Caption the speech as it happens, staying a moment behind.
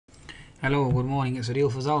Hello, good morning. It's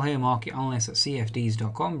Adil Fazal here, market analyst at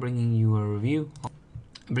CFDs.com, bringing you a review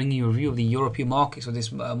of the European markets for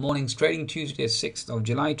this morning's trading, Tuesday, 6th of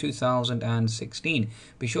July 2016.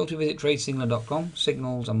 Be sure to visit tradesignal.com,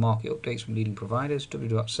 signals and market updates from leading providers,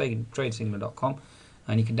 www.tradesignal.com,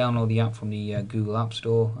 and you can download the app from the Google App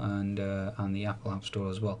Store and the Apple App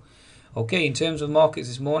Store as well. Okay, in terms of markets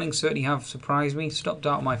this morning, certainly have surprised me. Stopped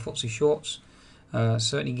out my FTSE shorts,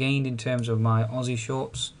 certainly gained in terms of my Aussie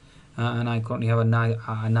shorts. And I currently have a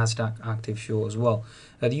Nasdaq active short as well.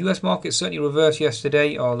 The US market certainly reversed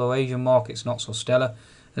yesterday, although Asian markets not so stellar.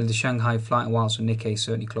 And the Shanghai flight, whilst the Nikkei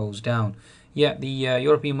certainly closed down. Yet the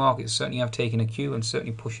European markets certainly have taken a cue and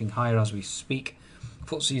certainly pushing higher as we speak.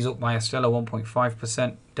 FTSE is up by a stellar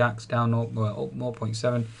 1.5%, DAX down up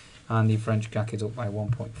 0.7%, and the French CAC is up by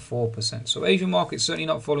 1.4%. So Asian markets certainly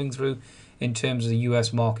not following through in terms of the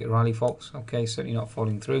US market rally, folks. Okay, certainly not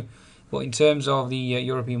following through. But in terms of the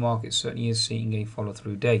European market, certainly is seeing a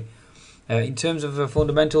follow-through day. In terms of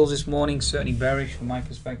fundamentals this morning, certainly bearish from my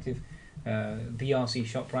perspective. BRC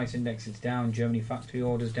shop price index is down, Germany factory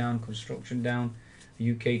orders down, construction down,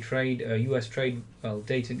 UK trade, US trade, well,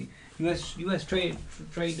 data. US trade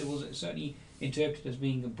was certainly interpreted as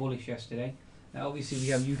being bullish yesterday. Now, obviously, we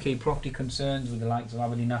have UK property concerns with the likes of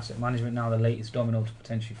Aberdeen Asset Management now the latest domino to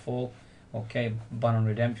potentially fall. Okay, ban on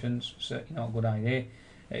redemptions, certainly not a good idea.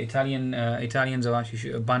 Italians have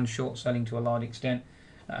actually banned short selling to a large extent,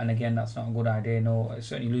 and again that's not a good idea. No, it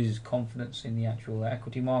certainly loses confidence in the actual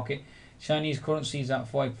equity market. Chinese currency is at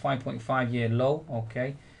 5.5-year low,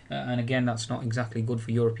 okay, and again that's not exactly good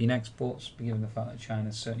for European exports, given the fact that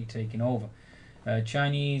China's certainly taking over.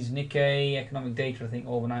 Chinese Nikkei economic data, I think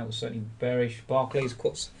overnight was certainly bearish. Barclays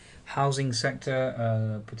cuts housing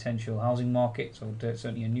sector, potential housing market, so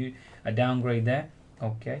certainly a downgrade there,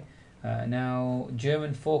 okay. Now,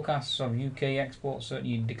 German forecasts of UK exports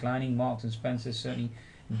certainly declining. Marks and Spencer certainly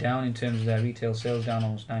down in terms of their retail sales, down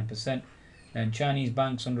almost 9%. And Chinese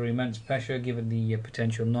banks under immense pressure given the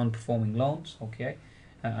potential non-performing loans. Okay,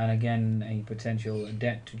 and again a potential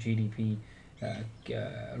debt to GDP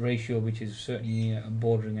ratio which is certainly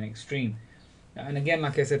bordering an extreme. And again,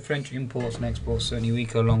 like I said, French imports and exports certainly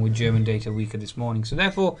weaker, along with German data weaker this morning. So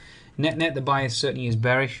therefore, net the bias certainly is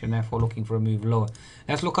bearish, and therefore looking for a move lower.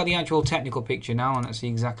 Let's look at the actual technical picture now, and let's see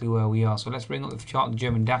exactly where we are. So let's bring up the chart of the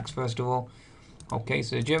German DAX first of all. Okay,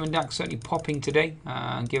 so the German DAX certainly popping today,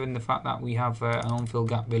 given the fact that we have an on-fill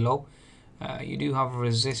gap below. You do have a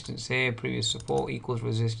resistance here, previous support equals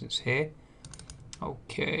resistance here.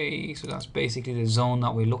 Okay, so that's basically the zone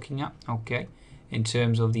that we're looking at. Okay. In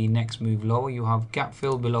terms of the next move lower, you have gap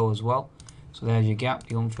fill below as well. So there's your gap,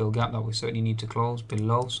 the unfilled gap that we certainly need to close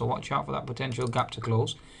below. So watch out for that potential gap to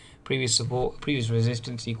close. Previous support, previous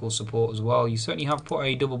resistance equals support as well. You certainly have put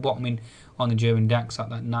a double bottom in on the German DAX at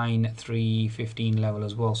that 9,315 level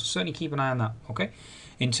as well. So certainly keep an eye on that. Okay.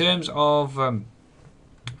 In terms of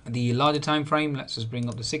the larger time frame, let's just bring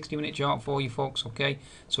up the 60-minute chart for you folks. Okay,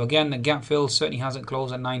 so again the gap fill certainly hasn't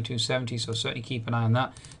closed at 9,270, so certainly keep an eye on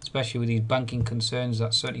that, especially with these banking concerns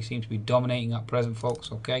that certainly seem to be dominating at present,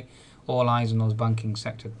 folks. Okay, all eyes on those banking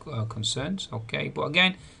sector concerns. Okay, but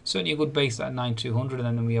again certainly a good base at 9,200,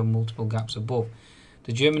 and then we have multiple gaps above.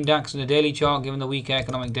 The German DAX in the daily chart, given the weak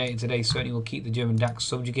economic data today, certainly will keep the German DAX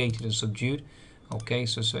subjugated and subdued. Okay,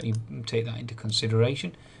 so certainly take that into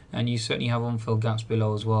consideration. And you certainly have unfilled gaps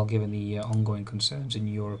below as well, given the ongoing concerns in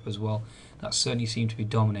Europe as well. That certainly seem to be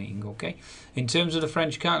dominating. Okay. In terms of the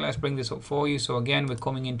French CAC, let's bring this up for you. So again, we're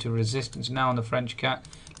coming into resistance now on the French CAC.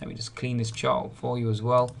 Let me just clean this chart up for you as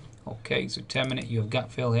well. Okay, so 10-minute, you have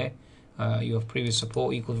gap fill here. You have previous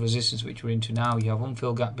support equals resistance, which we're into now. You have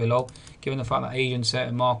unfilled gap below. Given the fact that Asian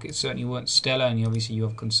certain markets certainly weren't stellar, and obviously you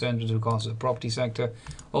have concerns with regards to the property sector,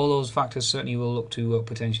 all those factors certainly will look to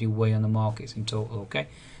potentially weigh on the markets in total. Okay,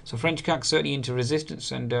 so French CAC certainly into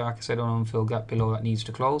resistance, and like I said, on unfilled gap below that needs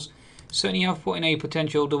to close. Certainly have put in a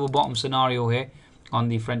potential double bottom scenario here on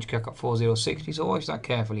the French CAC at 4060, so watch that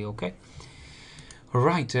carefully. Okay.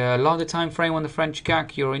 Right, larger time frame on the French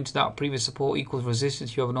CAC, you're into that previous support equals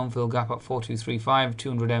resistance. You have an unfilled gap at 4235,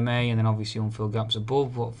 200 MA, and then obviously unfilled gaps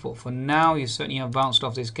above. But for now, you certainly have bounced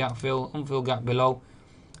off this gap fill, unfilled gap below.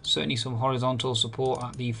 Certainly some horizontal support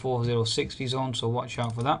at the 4060 zone, so watch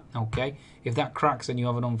out for that. Okay, if that cracks, then you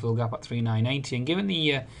have an unfilled gap at 3980, and given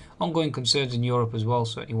the ongoing concerns in Europe as well,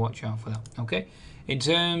 certainly watch out for that. Okay. In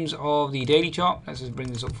terms of the daily chart, let's just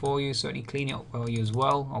bring this up for you. Certainly clean it up for you as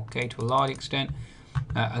well. Okay, to a large extent.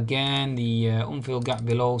 Again, the unfilled gap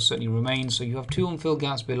below certainly remains. So you have two unfilled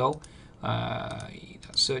gaps below. That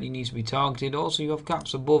certainly needs to be targeted. Also, you have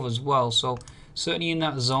gaps above as well. So certainly in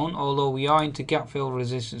that zone, although we are into gap fill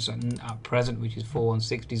resistance at present, which is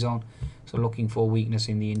 4160 zone. So looking for weakness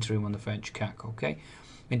in the interim on the French CAC. Okay.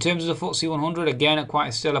 In terms of the FTSE 100, again, quite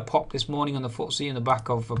a stellar pop this morning on the FTSE in the back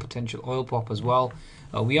of a potential oil pop as well.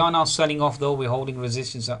 We are now selling off though. We're holding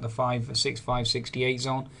resistance at the 6568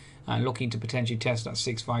 zone and looking to potentially test that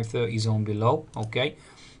 6530 zone below. Okay.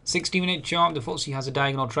 60-minute chart, the FTSE has a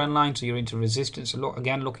diagonal trend line, so you're into resistance.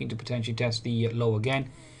 Again, looking to potentially test the low again.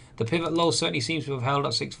 The pivot low certainly seems to have held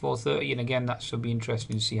at 6430, and again, that should be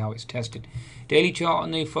interesting to see how it's tested. Daily chart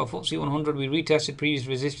on the FTSE 100, we retested previous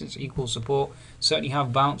resistance, equal support. Certainly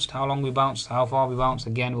have bounced. How long we bounced, how far we bounced,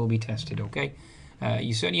 again, will be tested. Okay.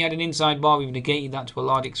 You certainly had an inside bar. We've negated that to a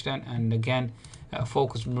large extent, and again,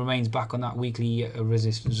 focus remains back on that weekly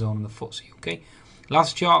resistance zone on the FTSE. Okay.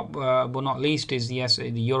 Last chart, but not least, is the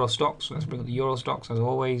Euro Stocks. Let's bring up the Euro Stocks as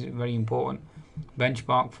always. Very important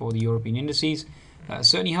benchmark for the European indices.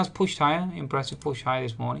 Certainly has pushed higher, impressive push higher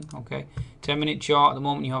this morning. Okay, 10-minute chart at the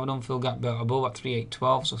moment you have an unfilled gap above at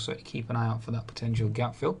 3812, so certainly keep an eye out for that potential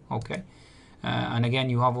gap fill. Okay, and again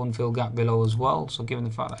you have unfilled gap below as well. So given the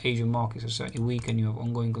fact that Asian markets are certainly weak and you have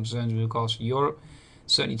ongoing concerns with regards to Europe,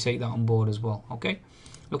 certainly take that on board as well. Okay,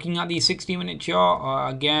 looking at the 60-minute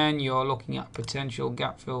chart, again you're looking at potential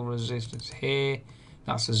gap fill resistance here.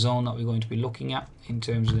 That's the zone that we're going to be looking at in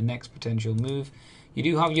terms of the next potential move. You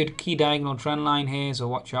do have your key diagonal trend line here, so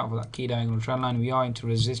watch out for that key diagonal trend line. We are into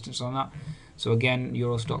resistance on that. So again,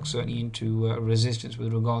 Euro Stock certainly into resistance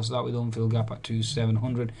with regards to that, with unfilled gap at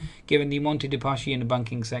 2700. Given the Monte de Paschi in the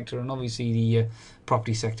banking sector and obviously the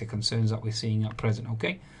property sector concerns that we're seeing at present.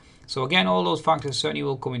 Okay, so again, all those factors certainly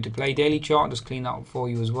will come into play. Daily chart, just clean that up for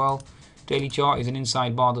you as well. Daily chart is an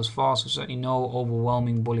inside bar thus far, so certainly no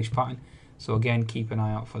overwhelming bullish pattern. So again, keep an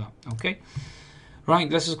eye out for that. Okay. Right,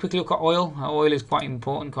 let's just quickly look at oil. Oil is quite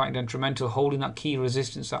important, quite detrimental, holding that key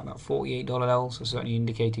resistance at that $48 level, so certainly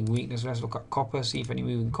indicating weakness. Let's look at copper, see if any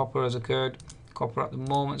move in copper has occurred. Copper at the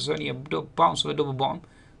moment, certainly a bounce of a double bottom,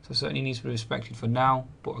 so certainly needs to be respected for now.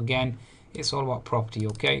 But again, it's all about property,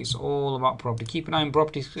 okay? It's all about property. Keep an eye on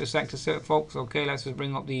property sector, folks. Okay, let's just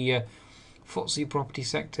bring up the FTSE property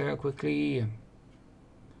sector quickly.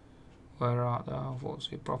 Where are the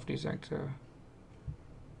FTSE property sector?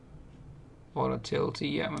 Volatility,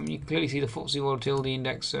 yeah, I mean, you can clearly see the FTSE volatility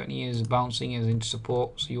index certainly is bouncing as into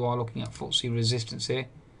support, so you are looking at FTSE resistance here.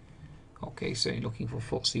 Okay, so you're looking for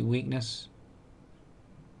FTSE weakness.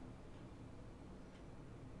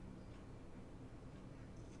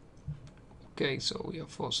 Okay, so we have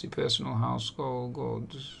FTSE personal house,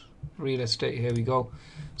 gold, real estate, here we go.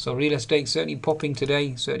 So real estate certainly popping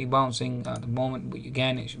today, certainly bouncing at the moment, but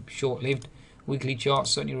again, it should be short-lived. Weekly chart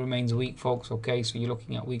certainly remains weak, folks. Okay, so you're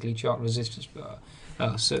looking at weekly chart resistance,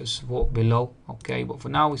 support below. Okay, but for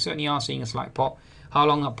now we certainly are seeing a slight pop. How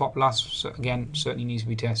long that pop lasts, again, certainly needs to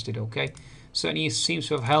be tested. Okay, certainly seems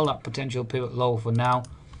to have held that potential pivot low for now,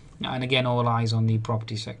 and again, all eyes on the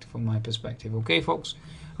property sector from my perspective. Okay, folks.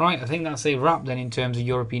 Right, I think that's a wrap then in terms of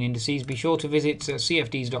European indices. Be sure to visit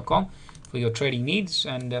cfds.com for your trading needs,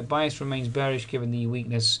 and bias remains bearish given the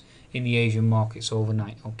weakness in the Asian markets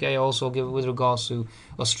overnight. Okay, also with regards to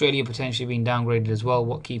Australia potentially being downgraded as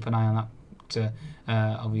well, keep an eye on that,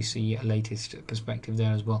 obviously latest perspective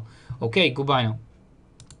there as well. Okay, goodbye now.